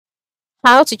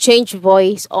How to change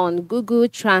voice on Google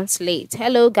Translate.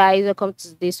 Hello guys, welcome to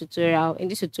today's tutorial. In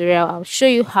this tutorial, I'll show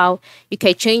you how you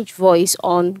can change voice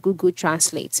on Google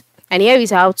Translate. And here is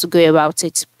how to go about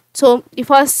it. So the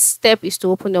first step is to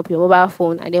open up your mobile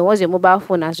phone, and then once your mobile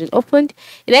phone has been opened,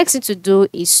 the next thing to do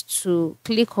is to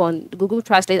click on the Google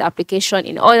Translate application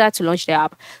in order to launch the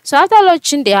app. So after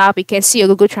launching the app, you can see your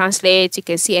Google Translate, you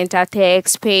can see enter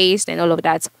text, paste, and all of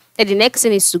that. Then the next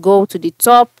thing is to go to the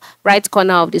top right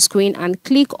corner of the screen and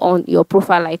click on your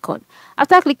profile icon.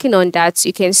 After clicking on that,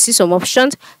 you can see some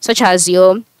options such as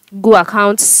your Google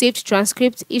account, saved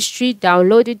transcript, history,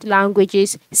 downloaded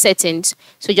languages, settings.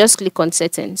 So just click on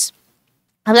settings.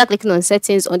 After clicking on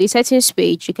settings, on the settings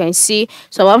page, you can see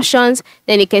some options.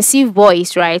 Then you can see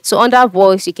voice, right? So under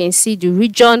voice, you can see the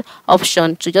region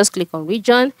option. So just click on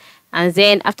region. And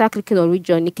then after clicking on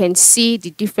region, you can see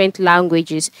the different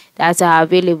languages that are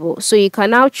available. So you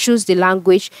can now choose the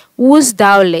language whose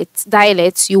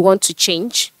dialect you want to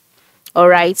change. All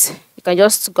right. You can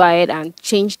just go ahead and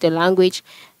change the language.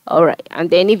 All right. And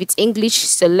then if it's English,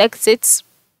 select it.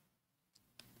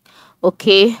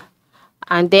 Okay.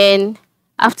 And then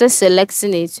after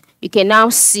selecting it, you can now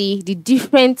see the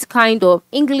different kind of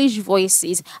English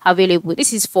voices available.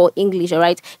 This is for English, all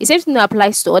right? The same thing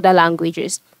applies to other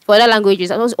languages. For other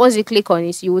languages, once you click on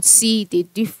it, you would see the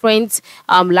different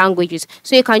languages.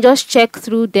 So you can just check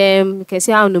through them. You can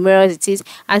see how numerous it is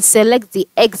and select the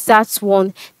exact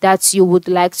one that you would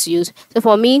like to use. So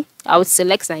for me, I would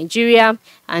select Nigeria,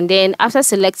 and then after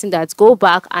selecting that, go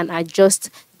back and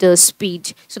adjust the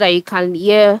speed so that you can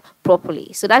hear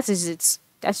properly. So that is it.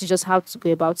 That's just how to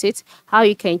go about it, how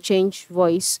you can change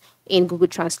voice in Google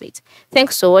Translate.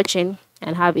 Thanks for watching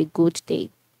and have a good day.